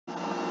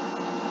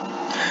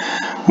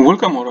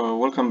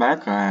Welcome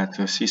back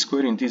at C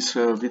Square. In this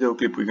video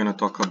clip, we're going to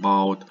talk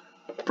about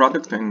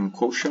product and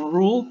quotient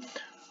rule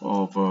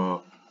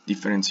of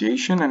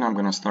differentiation, and I'm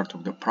going to start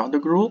with the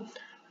product rule.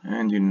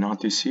 And you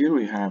notice here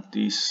we have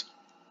this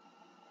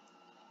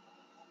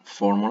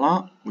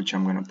formula, which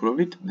I'm going to prove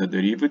it: the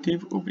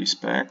derivative with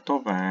respect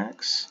of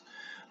x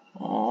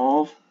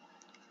of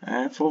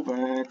f of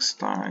x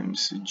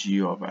times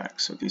g of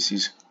x. So this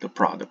is the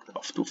product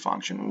of two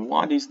functions.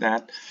 What is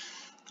that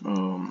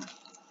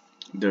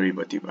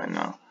derivative? And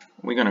now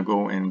we're gonna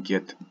go and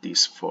get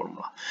this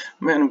formula.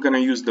 I'm gonna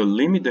use the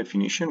limit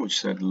definition,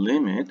 which said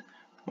limit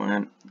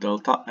when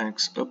delta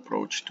x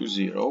approach to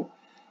 0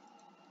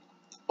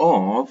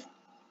 of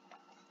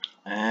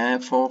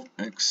f of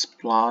x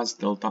plus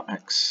delta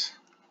x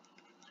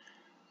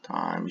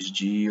times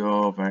g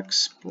of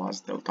x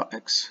plus delta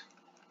x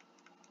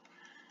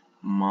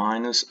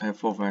minus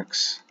f of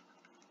x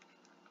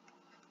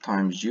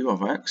times g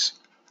of x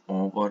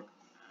over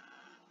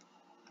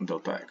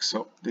delta x.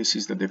 So this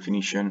is the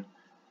definition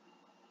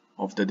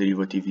of the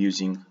derivative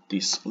using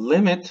this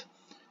limit,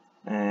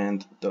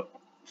 and the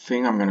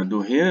thing I'm going to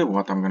do here,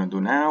 what I'm going to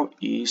do now,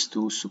 is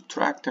to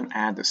subtract and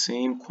add the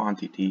same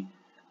quantity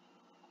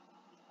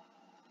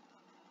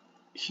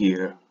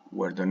here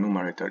where the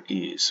numerator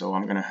is. So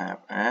I'm going to have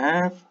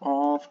f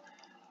of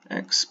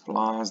x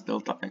plus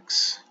delta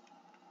x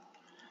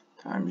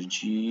times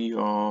g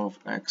of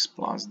x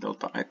plus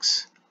delta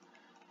x,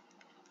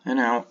 and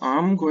now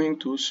I'm going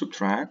to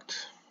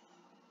subtract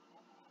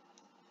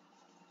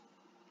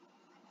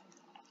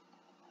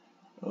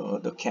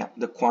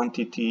the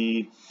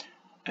quantity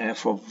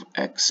f of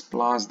x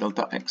plus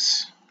delta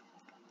x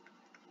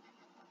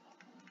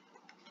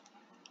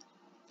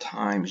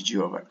times g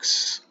of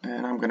x,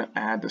 and I'm going to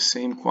add the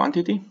same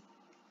quantity,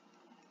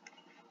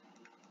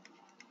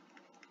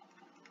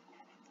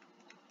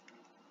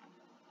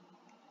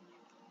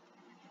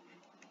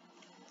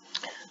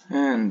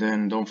 and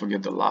then don't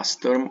forget the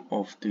last term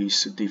of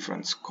this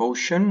difference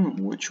quotient,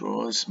 which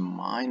was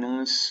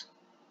minus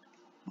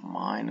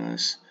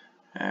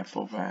f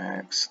of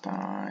x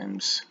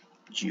times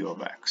g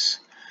of x.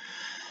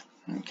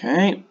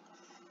 Okay,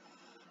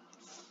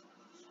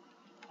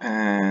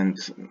 and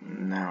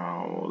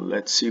now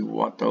let's see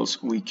what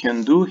else we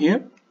can do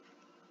here.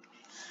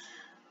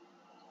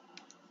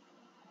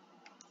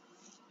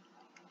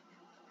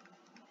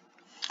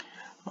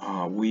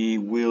 We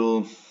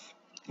will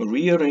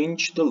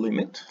rearrange the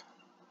limit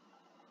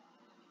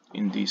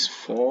in this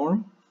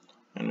form,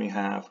 and we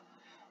have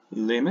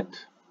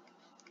limit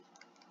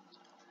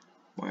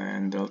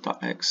when delta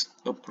x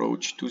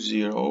approach to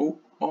 0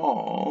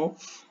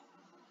 of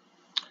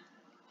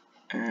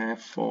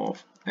f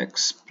of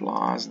x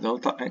plus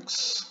delta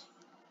x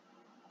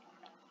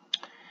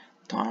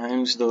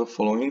times the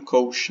following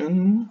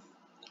quotient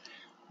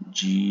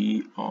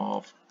g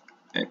of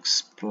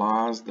x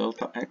plus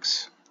delta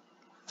x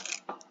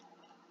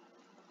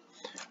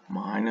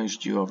minus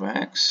g of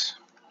x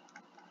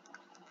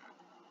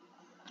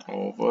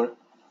over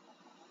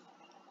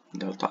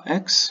delta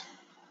x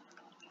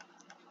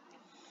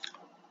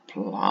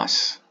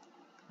plus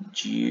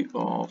g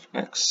of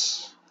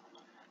x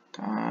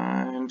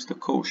times the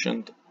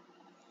quotient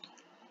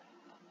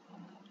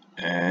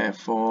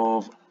f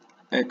of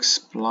x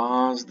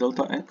plus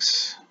delta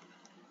x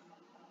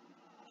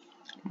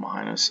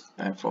minus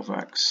f of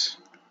x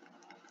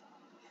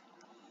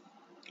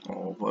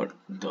over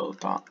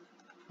delta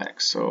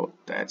x. So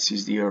that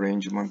is the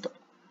arrangement.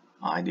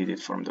 I did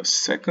it from the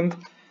second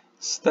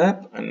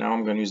step, and now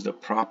I'm going to use the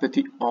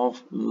property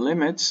of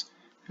limits,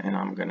 and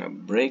I'm going to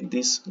break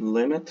this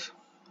limit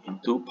in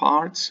two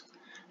parts.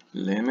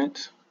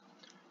 Limit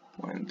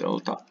when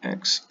delta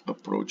x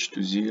approach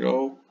to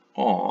 0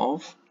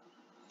 of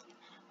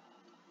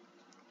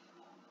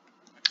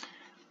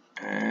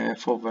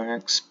f of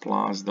x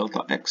plus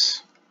delta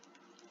x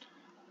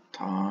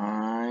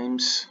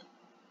times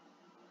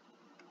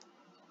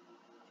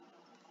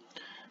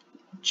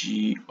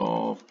g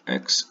of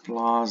x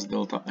plus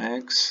delta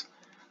x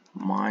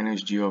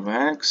minus g of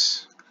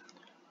x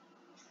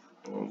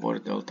over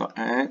delta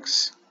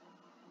x.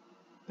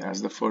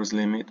 That's the first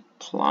limit,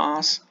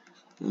 plus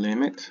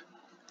limit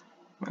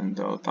when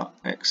delta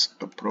x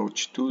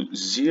approach to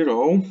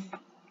 0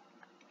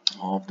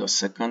 of the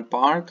second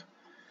part,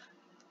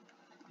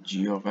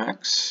 g of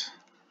x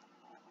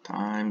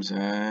times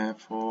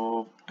f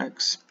of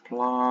x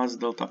plus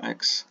delta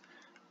x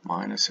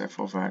minus f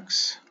of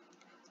x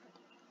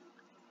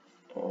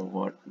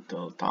over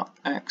delta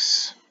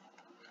x.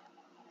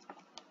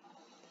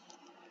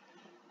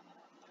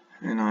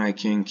 And I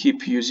can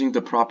keep using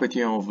the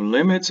property of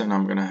limits, and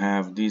I'm going to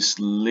have this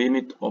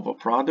limit of a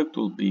product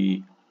will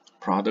be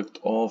product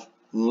of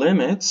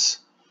limits.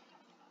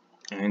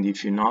 And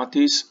if you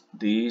notice,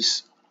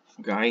 this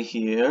guy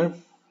here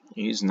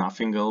is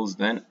nothing else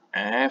than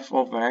f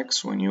of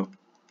x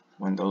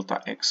when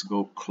delta x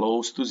go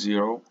close to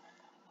 0,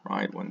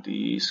 right? When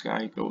this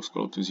guy goes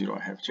close to 0,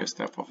 I have just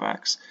f of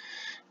x.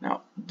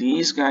 Now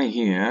this guy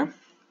here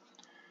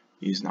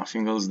is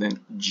nothing else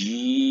than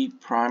g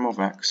prime of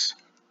x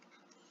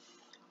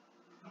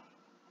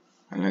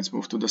And let's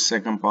move to the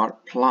second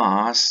part,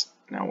 plus,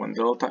 now when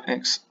delta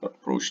x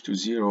approach to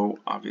 0,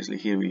 obviously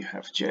here we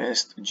have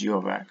just g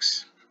of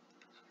x.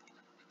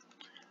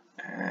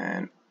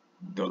 And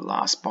the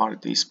last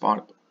part, this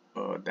part,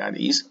 that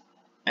is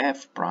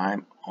f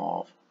prime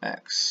of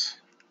x.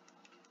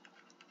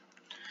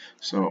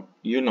 So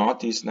you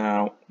notice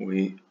now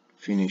we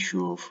finish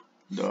with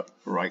the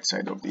right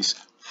side of this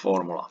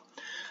formula.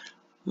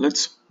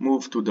 Let's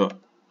move to the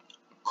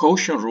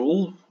quotient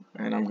rule,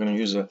 and I'm going to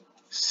use a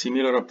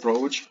similar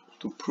approach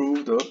to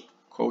prove the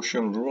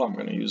quotient rule. I'm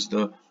going to use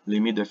the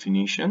limit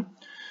definition.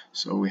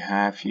 So we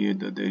have here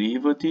the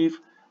derivative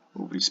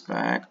with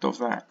respect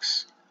of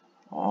x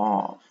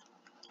of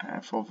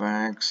f of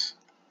x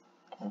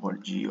over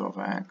g of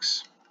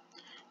x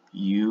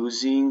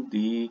using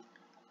the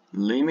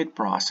limit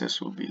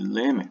process will be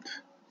limit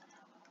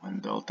when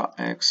delta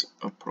x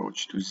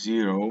approach to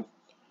 0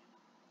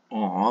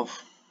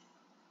 of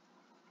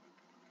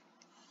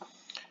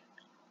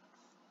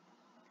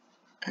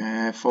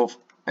f of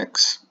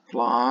x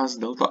plus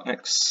delta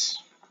x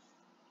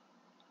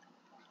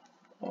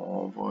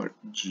over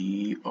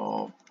g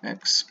of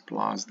x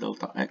plus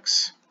delta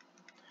x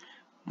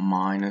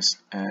minus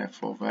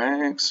f of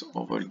x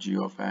over g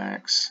of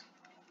x,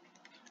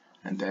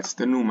 and that's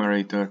the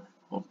numerator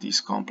of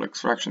this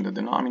complex fraction. The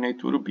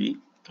denominator will be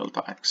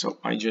delta x. So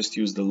I just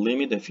use the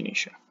limit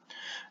definition.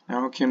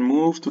 Now I can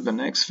move to the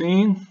next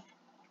thing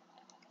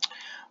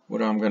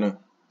where I'm gonna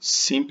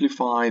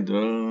simplify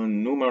the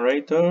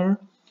numerator,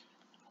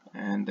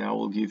 and that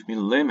will give me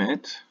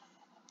limit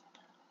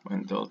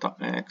when delta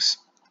x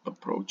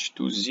approach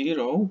to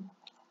 0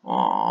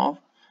 of,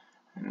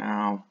 and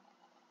now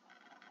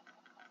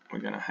we're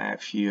gonna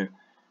have here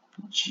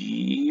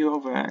g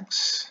of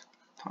x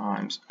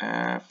times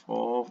f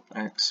of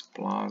x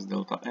plus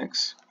delta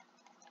x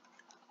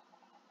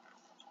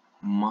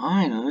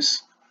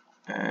minus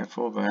f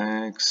of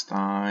x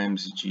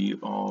times g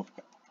of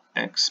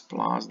x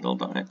plus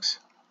delta x.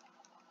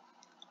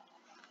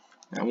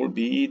 That will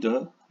be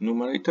the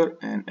numerator,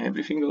 and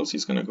everything else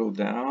is going to go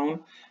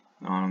down.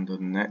 On the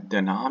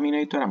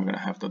denominator I'm going to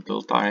have the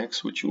delta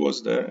x which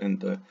was there,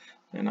 and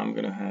then I'm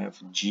going to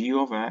have g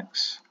of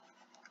x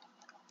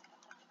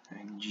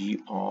and g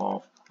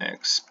of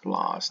x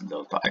plus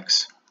delta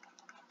x.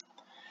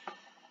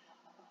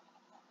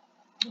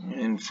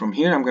 And from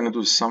here I'm going to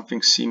do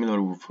something similar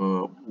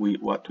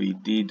with what we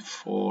did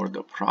for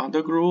the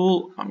product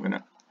rule. I'm going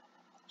to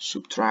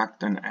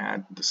subtract and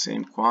add the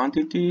same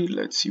quantity.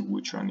 Let's see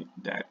which one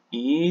that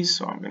is.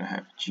 So I'm going to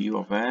have g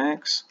of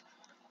x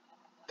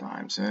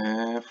times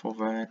f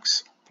of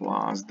x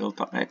plus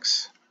delta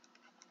x.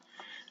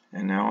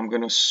 And now I'm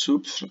going to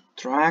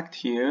subtract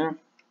here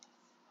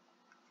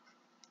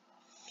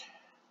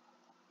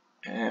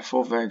f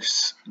of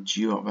x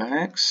g of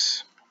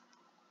x.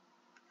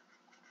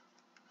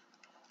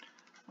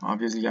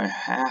 Obviously I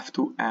have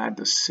to add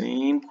the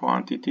same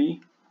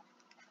quantity.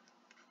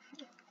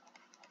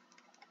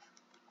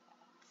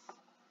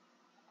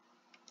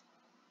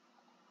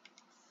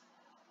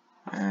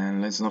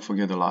 And let's not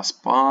forget the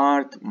last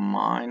part,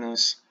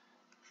 minus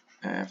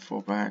f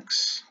of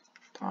x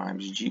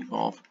times g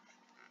of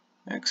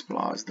x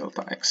plus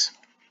delta x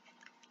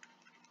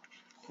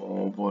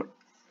over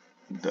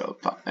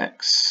delta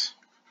x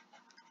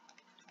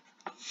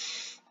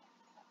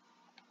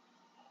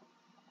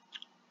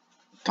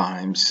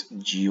times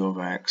g of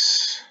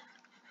x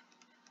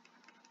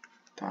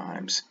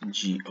times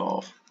g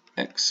of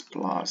x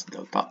plus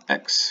delta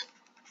x.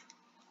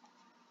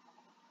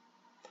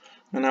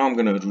 And now I'm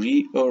going to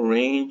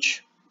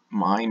rearrange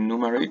my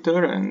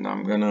numerator, and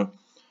I'm going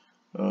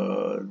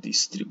to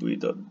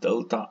distribute the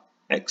delta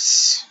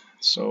x.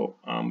 So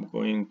I'm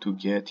going to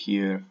get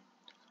here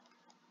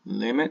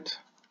limit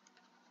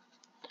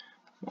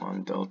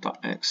when delta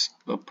x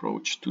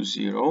approach to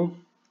 0.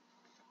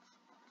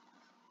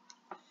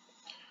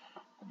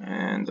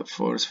 And the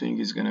first thing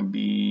is going to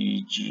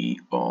be g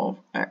of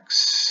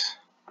x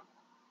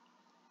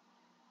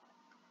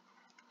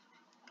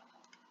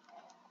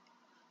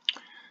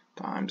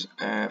times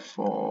f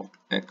of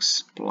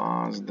x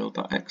plus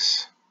delta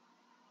x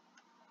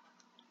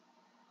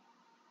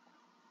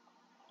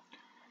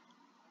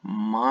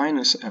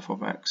minus f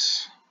of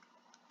x,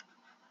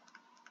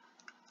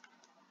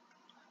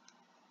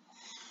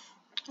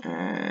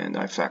 and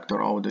I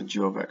factor out the g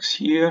of x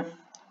here.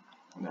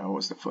 That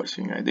was the first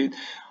thing I did,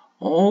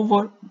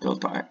 over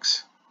delta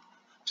x.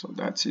 So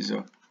that is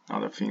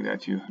another thing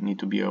that you need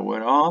to be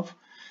aware of.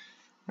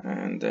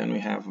 And then we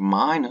have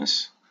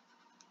minus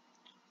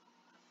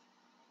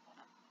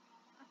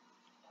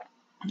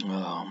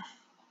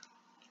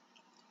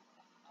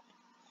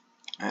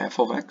f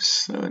of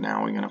x.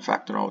 Now we're going to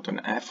factor out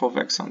an f of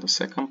x on the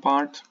second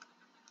part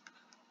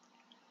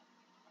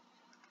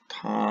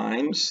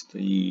times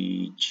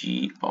the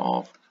g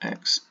of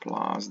x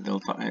plus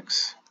delta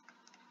x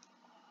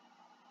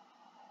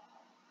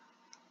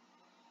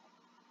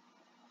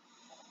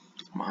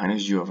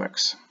minus g of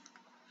x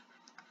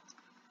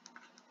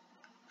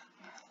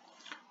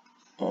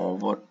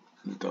over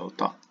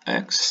delta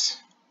x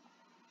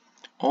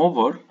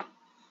over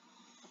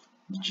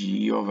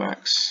g of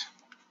x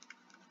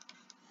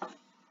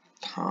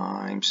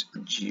times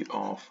g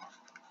of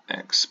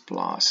x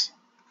plus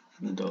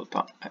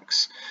delta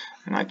x.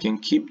 And I can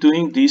keep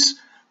doing this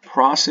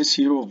process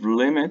here of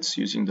limits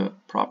using the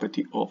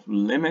property of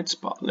limits,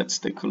 but let's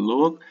take a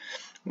look.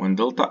 When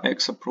delta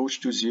x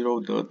approach to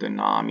 0, the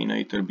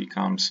denominator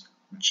becomes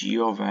g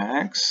of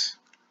x,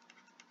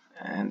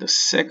 and the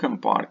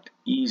second part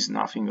is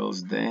nothing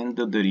else than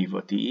the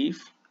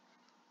derivative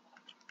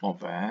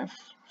of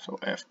f, so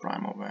f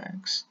prime of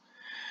x,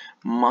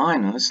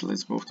 minus,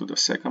 let's move to the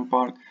second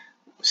part,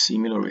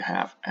 similar, we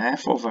have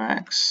f of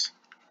x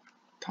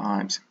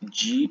times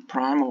g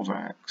prime of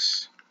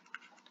x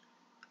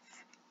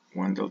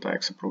when delta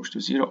x approach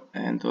to 0,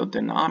 and the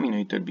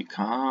denominator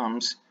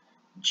becomes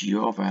g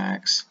of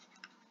x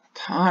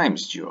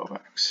times g of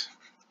x.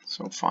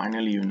 So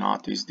finally you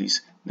notice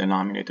this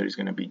denominator is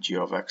going to be g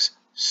of x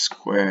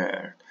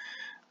squared,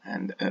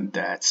 and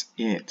that's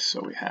it.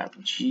 So we have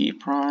g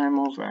prime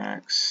of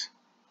x,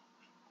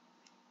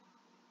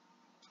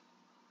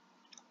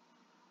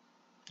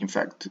 in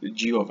fact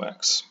g of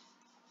x,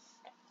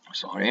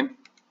 sorry,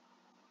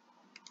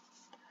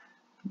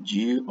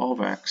 g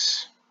of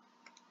x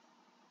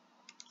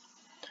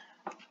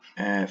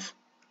f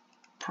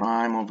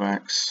prime of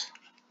x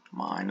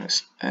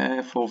minus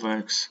f of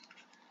x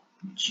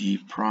g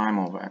prime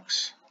of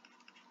x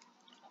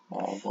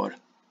over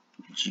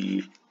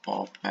g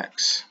of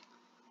x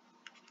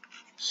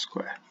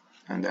squared,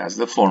 and that's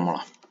the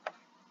formula,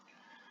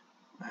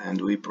 and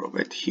we prove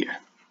it here.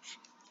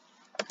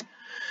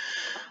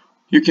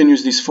 You can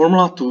use this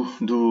formula to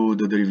do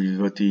the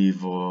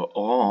derivative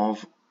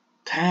of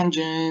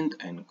tangent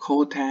and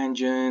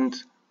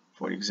cotangent.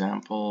 For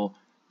example,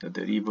 the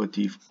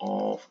derivative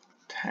of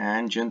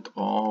tangent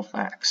of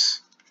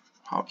x.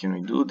 How can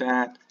we do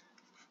that?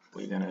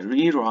 We're going to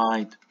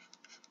rewrite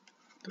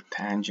the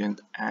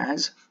tangent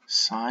as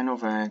sine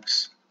of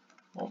x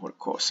over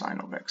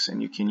cosine of x,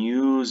 and you can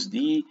use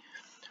the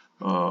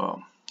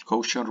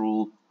quotient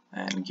rule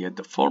and get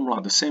the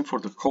formula. The same for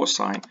the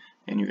cosine,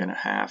 and you're going to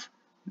have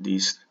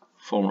this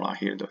formula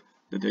here.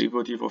 The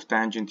derivative of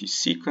tangent is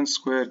secant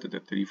squared, the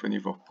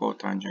derivative of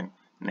cotangent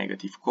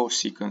negative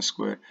cosecant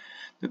squared.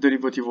 The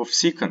derivative of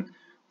secant,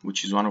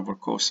 which is 1 over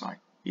cosine,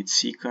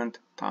 it's secant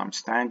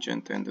times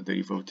tangent, and the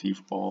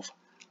derivative of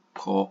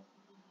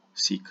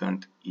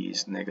cosecant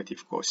is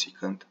negative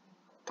cosecant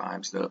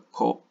times the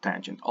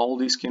cotangent. All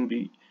this can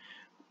be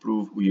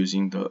proved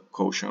using the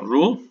quotient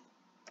rule.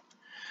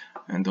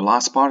 And the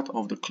last part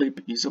of the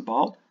clip is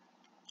about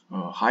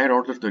higher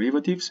order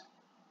derivatives.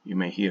 You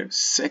may hear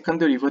second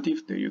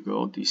derivative. There you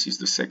go. This is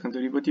the second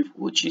derivative,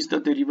 which is the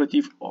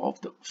derivative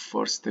of the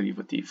first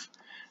derivative.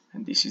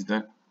 And this is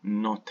the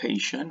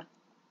notation.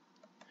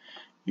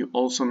 You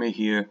also may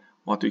hear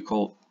what we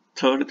call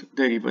third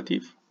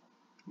derivative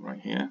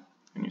right here.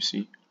 And you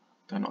see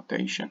the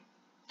notation.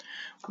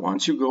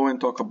 Once you go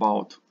and talk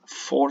about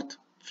fourth,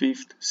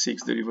 fifth,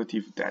 sixth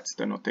derivative, that's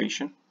the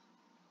notation.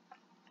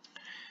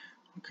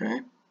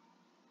 Okay.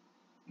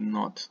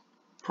 Not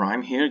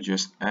prime here,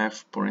 just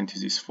f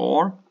parenthesis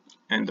 4,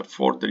 and the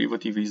fourth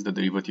derivative is the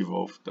derivative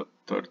of the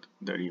third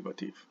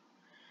derivative.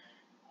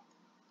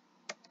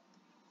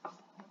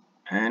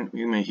 And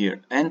you may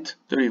hear nth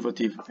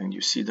derivative, and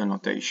you see the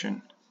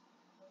notation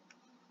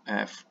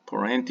f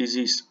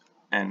parenthesis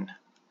n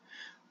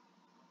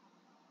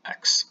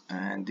x,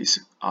 and these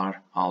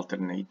are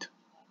alternate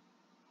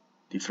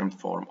different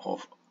form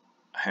of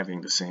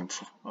having the same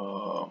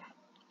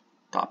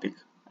topic,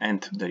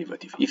 nth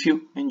derivative. If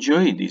you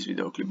enjoyed this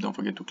video clip, don't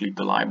forget to click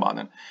the like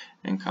button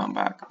and come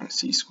back and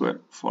see square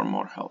for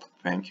more help.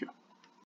 Thank you.